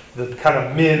 the kind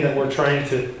of men that we're trying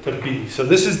to be. So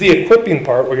this is the equipping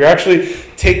part, where you're actually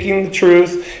taking the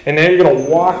truth, and now you're going to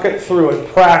walk it through and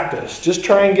practice. Just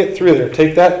try and get through there.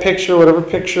 Take that picture, whatever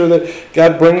picture that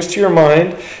God brings to your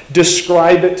mind,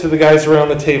 describe it to the guys around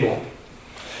the table.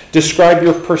 Describe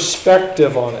your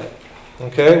perspective on it.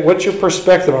 Okay? What's your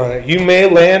perspective on it? You may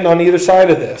land on either side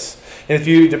of this. And if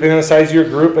you, depending on the size of your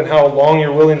group and how long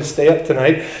you're willing to stay up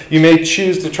tonight, you may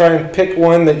choose to try and pick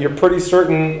one that you're pretty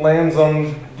certain lands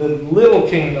on the little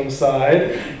kingdom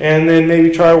side, and then maybe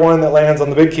try one that lands on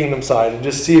the big kingdom side, and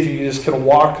just see if you just can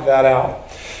walk that out.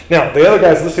 Now, the other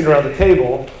guys listening around the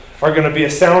table are going to be a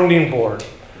sounding board.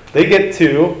 They get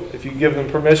to, if you give them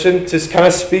permission, just kind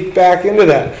of speak back into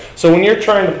that. So when you're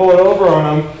trying to pull it over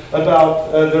on them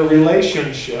about their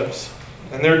relationships,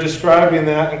 and they're describing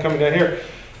that and coming down here,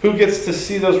 who gets to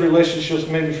see those relationships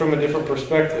maybe from a different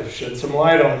perspective? Shed some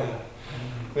light on that.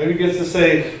 Maybe gets to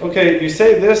say, okay, you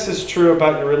say this is true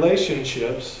about your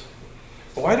relationships.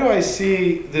 Why do I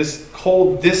see this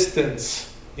cold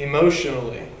distance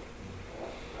emotionally?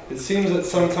 It seems that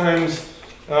sometimes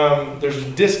there's a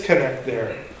disconnect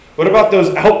there. What about those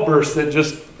outbursts that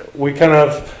just we kind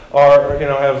of are,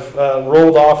 have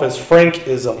rolled off as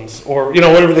Frank-isms, or,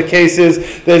 whatever the case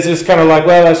is, that's just kind of like,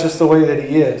 well, that's just the way that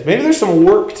he is. Maybe there's some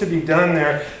work to be done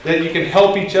there that you can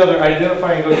help each other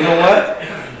identify and go, you know what?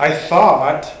 I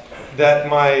thought that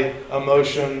my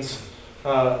emotions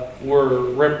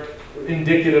were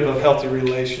indicative of healthy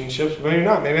relationships. Maybe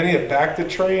not. Maybe I need to back the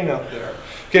train up there.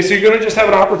 Okay, so you're going to just have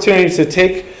an opportunity to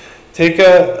take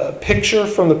a picture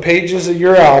from the pages of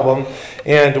your album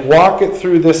and walk it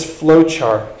through this flow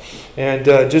chart. And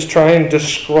just try and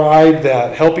describe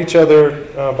that. Help each other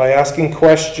by asking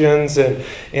questions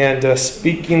and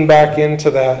speaking back into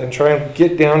that, and try and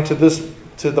get down to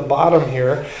the bottom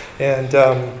here and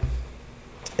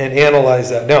analyze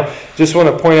that. Now, just want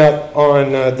to point out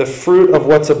on the fruit of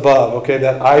what's above. Okay,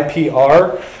 that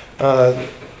IPR.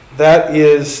 That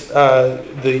is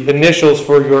the initials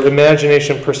for your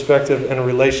imagination, perspective, and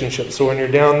relationship. So when you're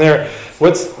down there,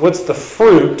 what's the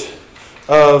fruit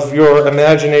of your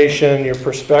imagination, your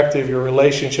perspective, your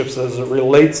relationships as it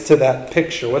relates to that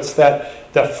picture? What's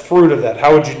that fruit of that?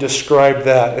 How would you describe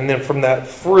that? And then from that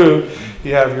fruit,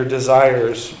 you have your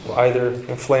desires, either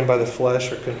inflamed by the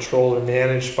flesh or controlled or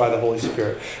managed by the Holy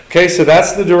Spirit. Okay, so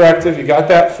that's the directive. You got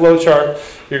that flow chart.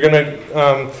 You're going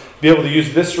to be able to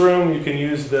use this room. You can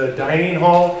use the dining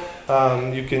hall.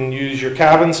 You can use your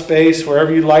cabin space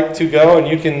wherever you'd like to go, and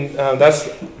you can.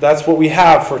 That's what we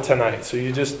have for tonight. So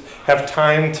you just have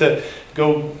time to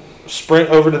go sprint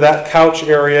over to that couch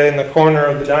area in the corner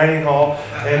of the dining hall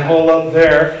and hole up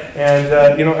there, and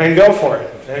and go for it.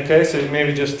 Okay, so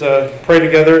maybe just pray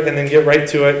together and then get right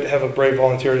to it. Have a brave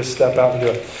volunteer to step out and do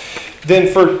it. Then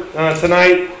for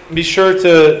tonight, be sure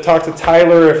to talk to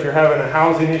Tyler if you're having a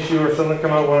housing issue or something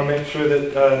come up. We want to make sure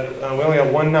that we only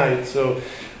have one night, so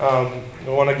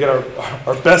we want to get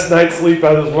our best night's sleep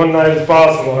out of this one night as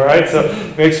possible. All right, so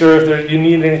make sure if you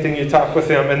need anything, you talk with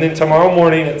him. And then tomorrow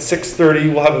morning at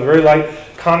 6:30, we'll have a very light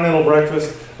continental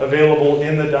breakfast available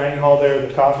in the dining hall there.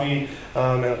 The coffee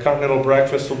and a continental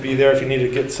breakfast will be there if you need to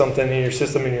get something in your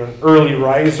system and you're an early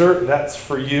riser. That's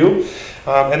for you.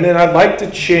 And then I'd like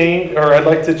to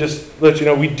just let you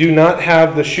know we do not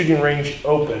have the shooting range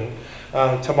open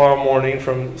tomorrow morning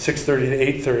from 6:30 to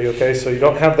 8:30. Okay, so you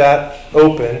don't have that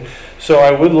open. So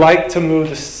I would like to move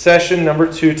the session number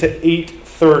 2 to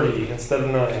 8:30 instead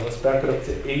of 9. Let's back it up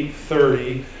to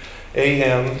 8:30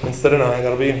 a.m. instead of 9.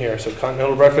 That'll be in here. So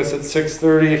continental breakfast at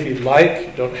 6:30 if you'd like.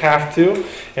 You don't have to.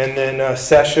 And then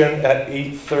session at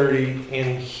 8:30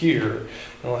 in here.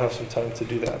 And we'll have some time to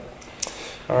do that.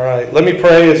 All right. Let me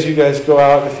pray as you guys go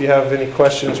out. If you have any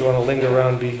questions, you want to linger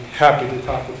around, be happy to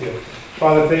talk with you.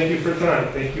 Father, thank you for tonight.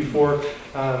 Thank you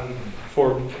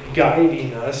for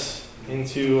guiding us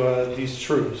into these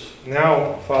truths.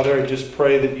 Now, Father, I just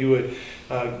pray that you would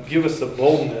give us the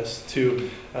boldness to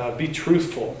be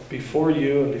truthful before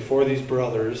you and before these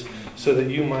brothers, so that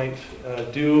you might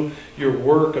do your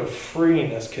work of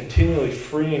freeing us, continually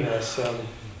freeing us,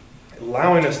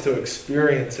 allowing us to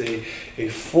experience a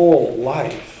full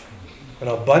life, an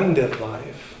abundant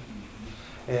life.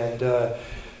 And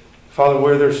Father,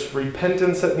 where there's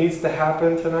repentance that needs to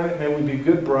happen tonight, may we be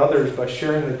good brothers by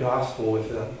sharing the gospel with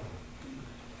them.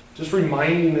 Just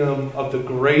reminding them of the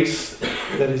grace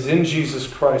that is in Jesus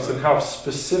Christ and how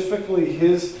specifically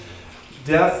his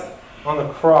death on the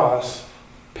cross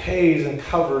pays and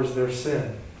covers their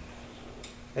sin.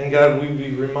 And God, we'd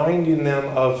be reminding them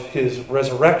of his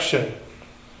resurrection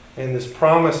and this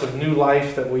promise of new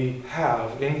life that we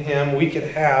have. In him, we can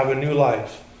have a new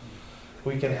life.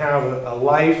 We can have a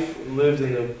life lived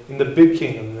in the big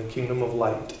kingdom, the kingdom of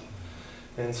light.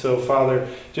 And so, Father,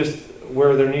 just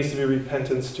where there needs to be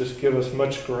repentance, just give us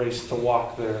much grace to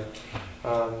walk there.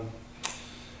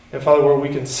 And Father, where we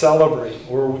can celebrate,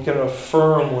 where we can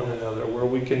affirm one another, where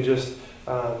we can just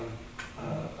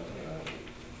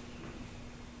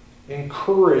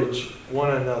encourage one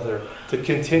another to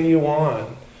continue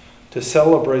on, to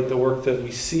celebrate the work that we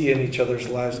see in each other's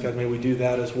lives. God, may we do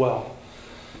that as well,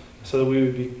 so that we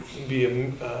would be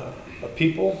a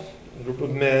people, a group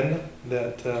of men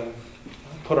that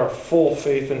put our full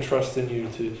faith and trust in you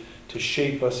to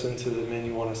shape us into the men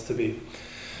you want us to be.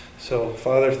 So,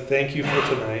 Father, thank you for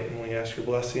tonight, and we ask your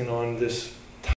blessing on this